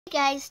Hey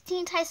guys,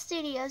 Teen Tie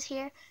Studios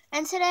here,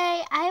 and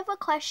today I have a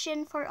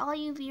question for all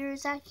you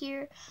viewers out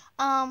here.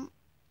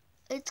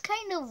 It's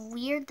kind of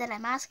weird that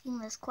I'm asking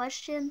this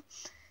question,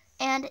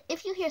 and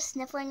if you hear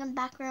sniffling in the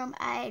background,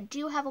 I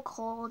do have a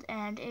cold,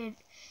 and it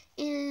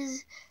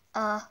is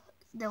the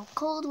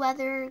cold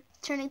weather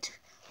turning to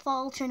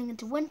fall, turning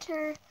into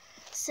winter.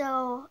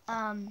 So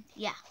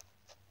yeah.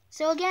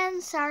 So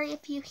again, sorry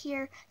if you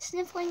hear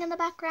sniffling in the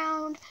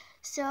background.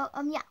 So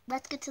yeah,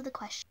 let's get to the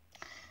question.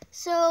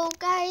 So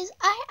guys,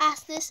 I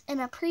asked this in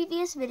a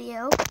previous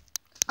video,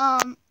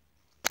 and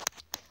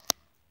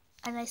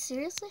I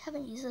seriously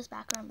haven't used this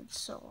background in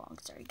so long.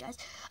 Sorry guys.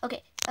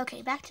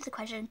 Okay, back to the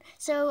question.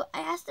 So I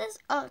asked this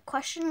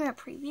question in a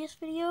previous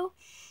video.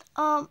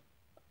 Are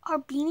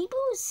Beanie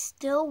Boos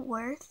still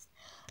worth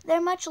their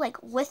much, like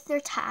with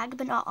their tag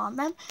but not on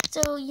them?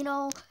 So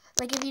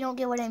like if you don't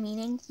get what I'm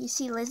meaning, you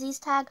see Lizzie's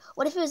tag.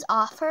 What if it was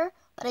off her,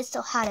 but I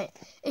still had it?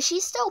 Is she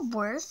still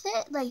worth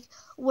it? Like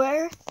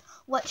worth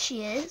what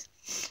she is?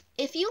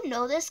 If you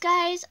know this,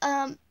 guys,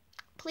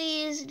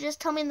 please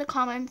just tell me in the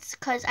comments,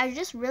 because I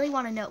just really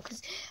want to know,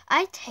 because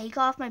I take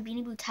off my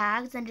Beanie Boo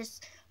tags and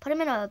just put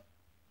them in a,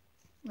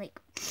 like,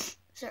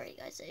 sorry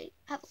guys, I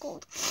have a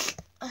cold.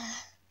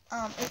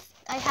 If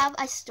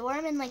I store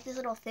them in like this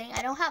little thing.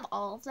 I don't have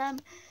all of them,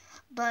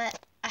 but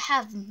I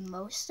have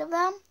most of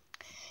them.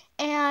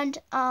 And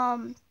are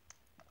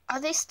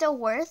they still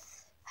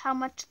worth how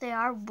much they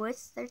are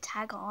with their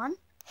tag on?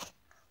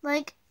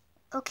 Like,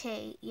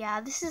 okay, yeah,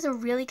 this is a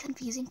really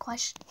confusing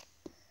question.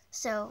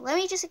 So let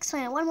me just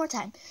explain it one more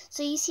time.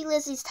 So you see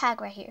Lizzie's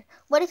tag right here.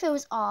 What if it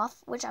was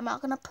off, which I'm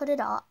not gonna put it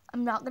off.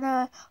 I'm not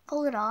gonna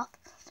pull it off.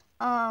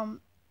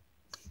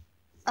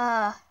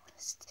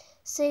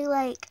 Say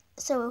like,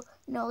 so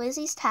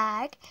Lizzie's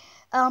tag.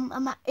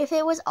 If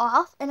it was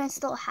off and I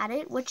still had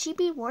it, would she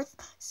be worth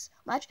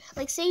much?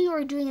 Like, say you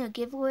were doing a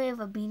giveaway of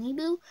a Beanie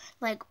Boo,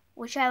 like,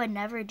 which I would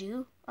never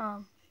do.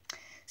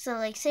 So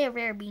like, say a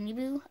rare Beanie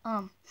Boo.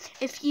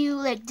 If you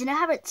like didn't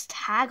have its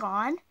tag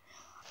on,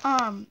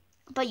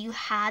 but you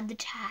had the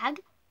tag,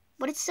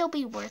 would it still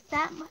be worth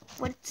that much?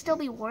 Would it still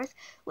be worth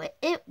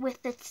it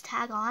with its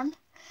tag on?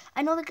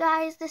 I know that,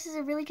 guys, this is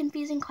a really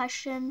confusing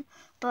question,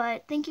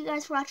 but thank you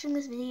guys for watching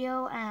this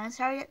video, and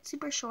sorry it's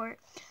super short,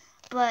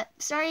 but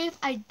sorry if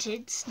I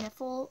did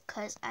sniffle,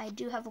 because I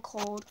do have a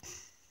cold,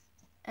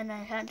 and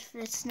I had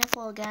to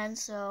sniffle again,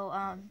 so,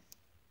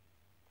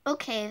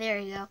 okay, there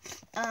you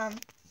go.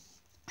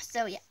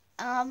 So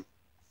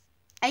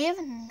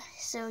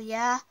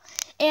yeah,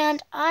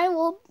 and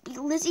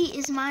Lizzie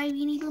is my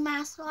Beanie Boo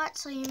mascot,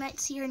 so you might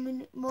see her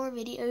in more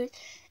videos,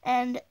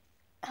 and,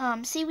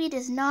 Seaweed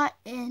is not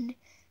in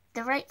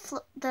the right,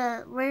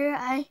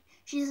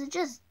 she's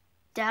just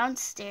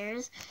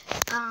downstairs,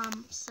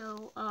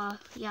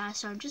 yeah,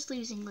 so I'm just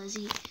losing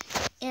Lizzie.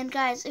 And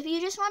guys, if you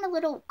just want a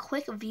little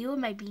quick view of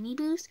my Beanie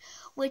Boos,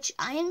 which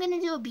I am going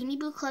to do a Beanie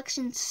Boo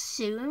collection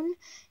soon,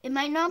 it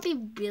might not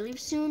be really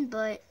soon,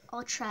 but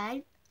I'll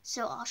try.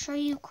 So I'll show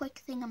you a quick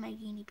thing on my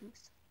Beanie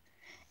Boos.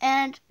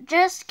 And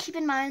just keep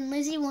in mind,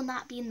 Lizzie will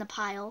not be in the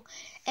pile.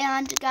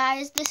 And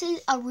guys, this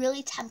is a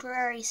really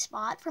temporary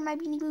spot for my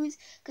Beanie Boos,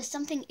 because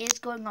something is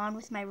going on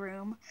with my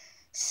room.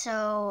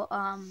 So,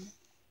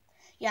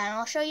 yeah, and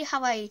I'll show you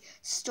how I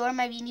store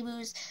my Beanie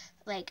Boos,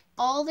 like,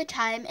 all the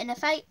time. And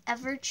if I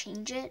ever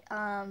change it,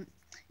 yeah,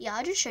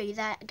 I'll just show you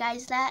that,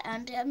 guys,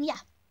 and, yeah.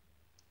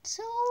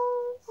 So,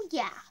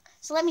 yeah.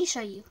 So let me show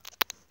you.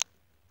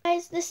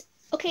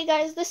 Okay,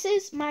 guys, this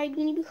is my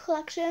Beanie Boo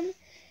collection,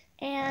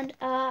 and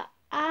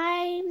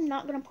I'm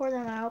not gonna pour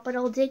them out, but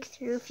I'll dig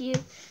through a few.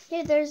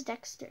 Hey, there's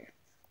Dexter.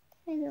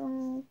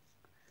 Hello.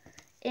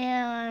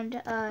 And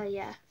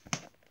yeah.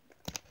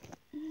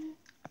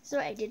 So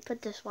I did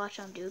put this watch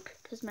on Duke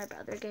because my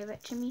brother gave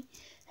it to me,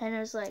 and it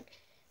was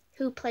like,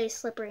 who plays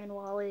Slippery and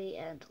Wally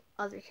and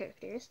other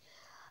characters.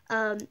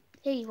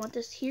 Hey, you want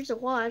this? Here's a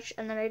watch,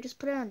 and then I just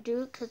put it on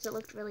Duke because it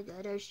looked really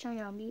good. I was showing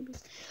it on me.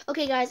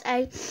 Okay, guys,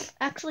 I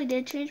actually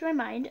did change my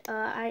mind.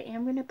 I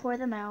am gonna pour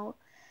them out,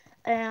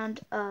 and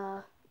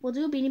we'll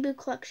do a Beanie Boo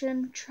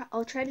collection.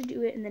 I'll try to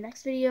do it in the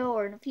next video,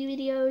 or in a few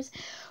videos,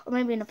 or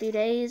maybe in a few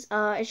days.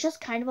 It's just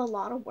kind of a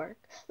lot of work.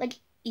 Like,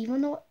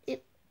 even though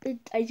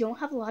I don't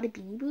have a lot of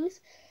Beanie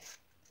Boos.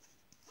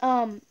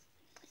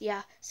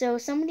 Yeah. So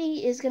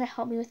somebody is gonna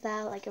help me with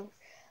that, like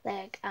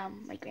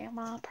my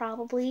grandma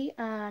probably,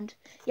 and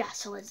yeah,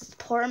 so let's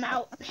pour them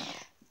out.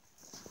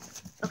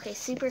 Okay,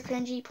 super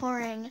cringy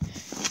pouring.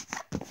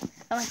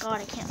 Oh my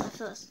god, I can't lift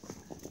this.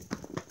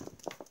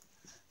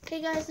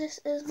 Okay, guys, this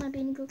is my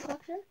Beanie Boo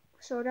collection,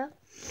 sort of.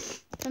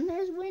 And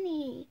there's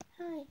Winnie.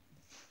 Hi.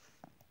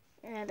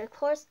 And of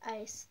course,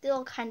 I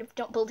still kind of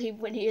don't believe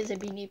Winnie is a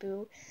Beanie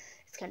Boo.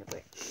 It's kind of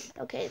weird.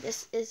 Okay,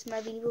 this is my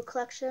Beanie Boo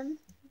collection.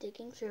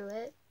 Digging through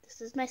it.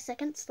 This is my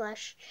second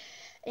slush,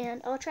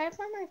 and I'll try to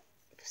find my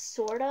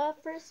sorta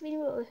first Beanie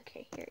Boo.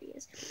 Okay, here he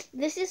is.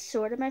 This is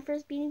sorta my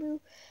first Beanie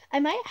Boo. I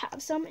might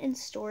have some in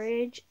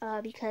storage,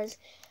 because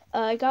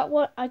I got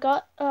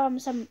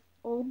some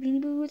old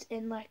Beanie Boos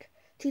in like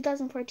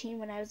 2014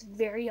 when I was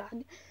very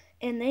young,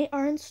 and they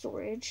are in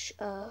storage.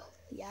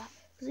 Yeah.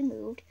 because he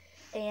moved.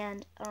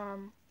 And,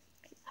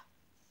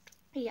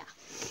 yeah.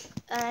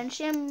 And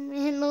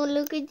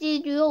look at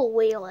the real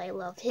whale. I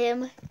love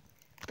him.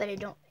 But I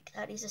don't like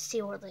that. He's a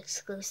SeaWorld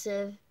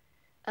exclusive.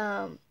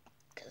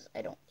 Because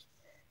I don't like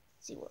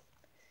SeaWorld.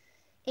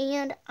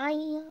 And I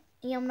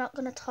am not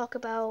going to talk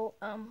about,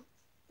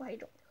 why I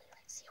don't really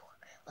like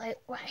SeaWorld.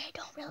 Why I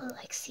don't really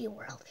like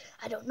SeaWorld.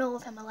 I don't know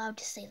if I'm allowed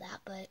to say that,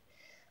 but,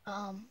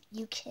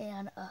 you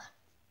can,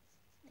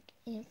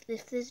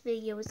 if this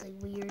video is, like,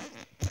 weird,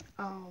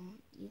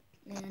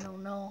 I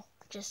don't know,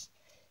 just,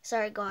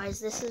 sorry guys,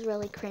 this is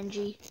really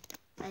cringy,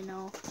 I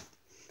know,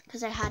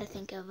 because I had to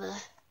think of a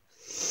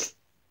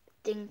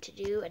thing to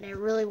do, and I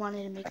really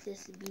wanted to make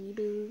this a Beanie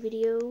Boo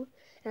video,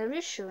 and I'm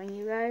just showing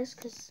you guys,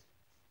 because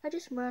I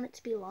just want it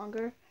to be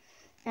longer,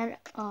 and,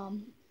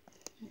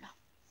 yeah.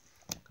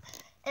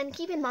 And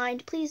keep in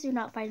mind, please do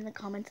not fight in the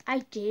comments, I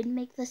did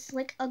make this,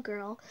 like, a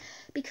girl,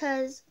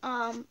 because,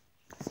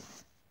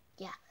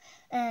 yeah.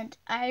 And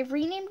I've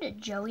renamed it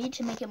Joey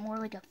to make it more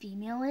like a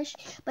female-ish.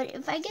 But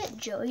if I get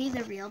Joey,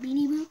 the real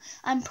Beanie Boo,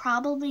 I'm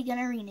probably going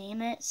to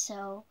rename it.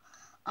 So,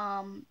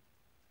 I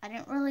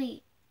didn't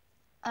really,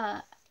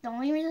 the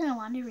only reason I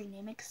wanted to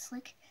rename it is,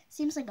 like, it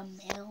seems like a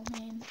male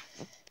name.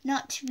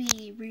 Not to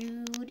be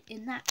rude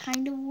in that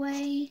kind of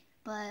way,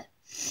 but,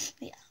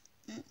 yeah.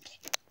 Okay.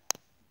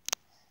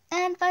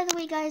 And by the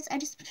way, guys, I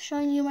just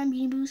showing you my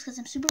Beanie Boos because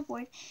I'm super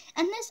bored.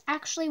 And this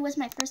actually was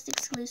my first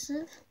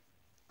exclusive.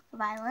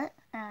 Violet,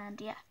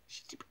 and yeah,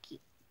 she's super cute.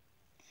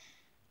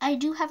 I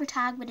do have her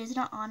tag, but it's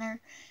not on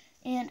her,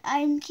 and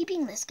I'm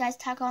keeping this guy's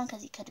tag on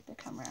because he could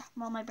become rare.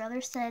 Well, my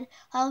brother said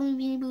Halloween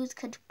Beanie Boos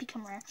could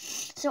become rare,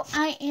 so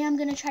I am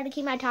gonna try to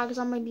keep my tags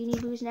on my Beanie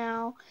Boos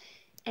now,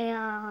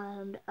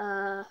 and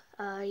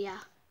yeah,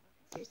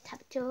 here's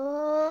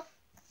Tabito.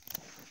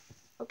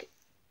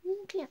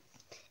 Okay,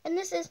 and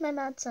this is my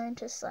mad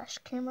scientist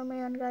 /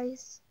 cameraman,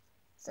 guys.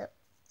 So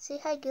say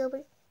hi,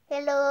 Gilbert.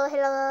 Hello,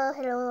 hello,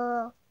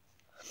 hello.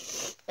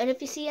 And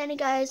if you see any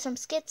guys from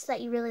skits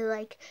that you really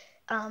like,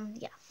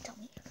 yeah, tell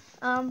me.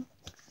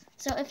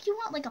 So if you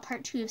want like a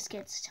part 2 of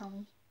skits, tell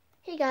me.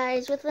 Hey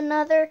guys, with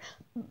another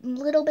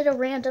little bit of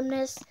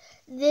randomness,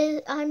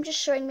 I'm just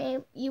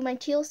showing you my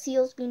teal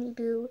seals Beanie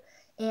Boo,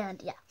 and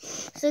yeah.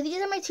 So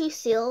these are my 2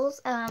 seals.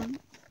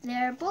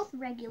 They're both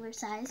regular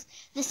size.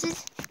 This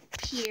is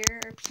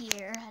Pierre,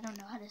 I don't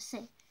know how to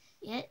say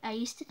it. I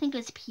used to think it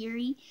was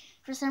Peary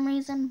for some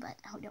reason, but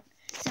now I don't.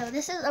 So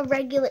this is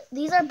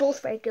these are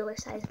both regular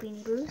size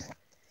Beanie Boos.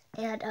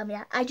 And,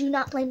 yeah, I do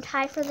not blame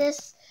Ty for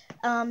this.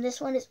 This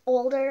one is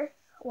older,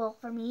 well,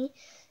 for me.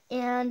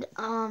 And,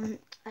 I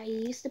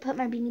used to put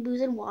my Beanie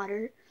Boos in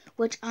water,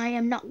 which I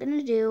am not going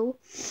to do.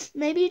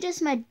 Maybe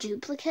just my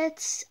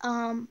duplicates,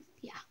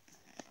 yeah.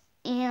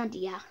 And,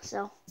 yeah,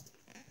 so,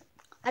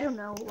 I don't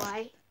know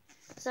why.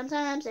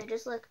 Sometimes I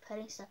just like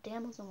putting stuffed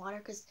animals in water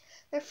because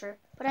they're fur.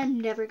 But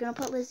I'm never going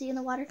to put Lizzie in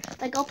the water.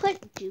 Like, I'll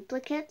put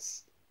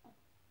duplicates.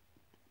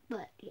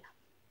 But, yeah.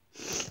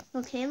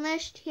 Okay,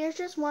 next, here's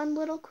just one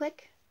little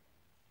quick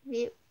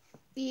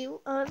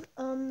view of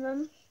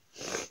them.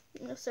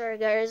 Sorry,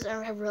 guys,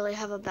 I really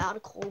have a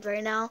bad cold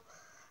right now.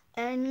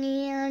 And,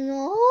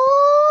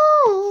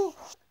 oh,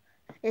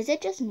 is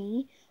it just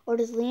me, or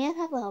does Leanne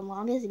have the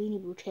longest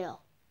Beanie Boo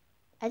tail?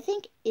 I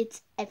think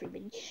it's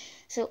everybody.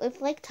 So,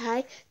 if, like,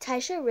 Ty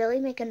should really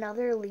make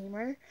another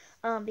lemur,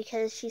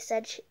 because she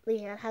said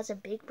Leanne has a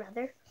big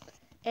brother.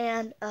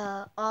 And,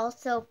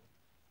 also,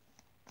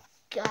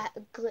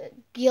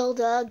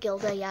 Gilda,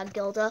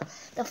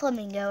 the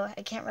flamingo.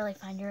 I can't really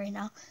find her right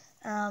now.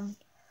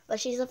 But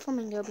she's a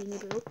flamingo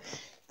Beanie Boo.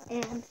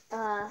 And,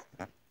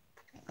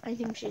 I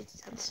think she's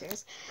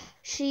downstairs.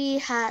 She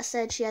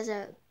said she has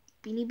a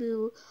Beanie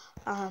Boo,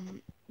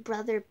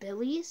 brother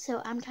Billy.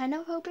 So I'm kind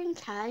of hoping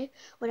Ty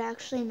would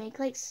actually make,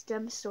 like,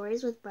 STEM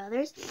stories with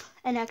brothers.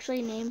 And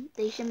actually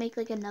they should make,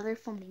 like, another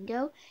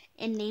flamingo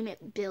and name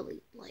it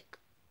Billy. Like,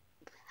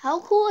 how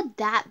cool would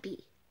that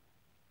be?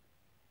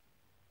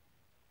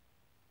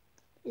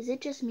 Is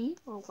it just me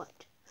or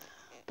what?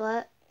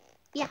 But,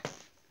 yeah.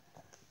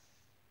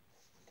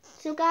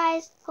 So,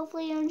 guys,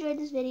 hopefully you enjoyed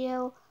this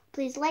video.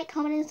 Please like,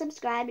 comment, and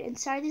subscribe. And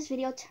sorry this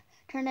video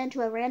turned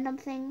into a random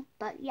thing.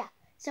 But, yeah.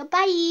 So,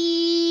 bye!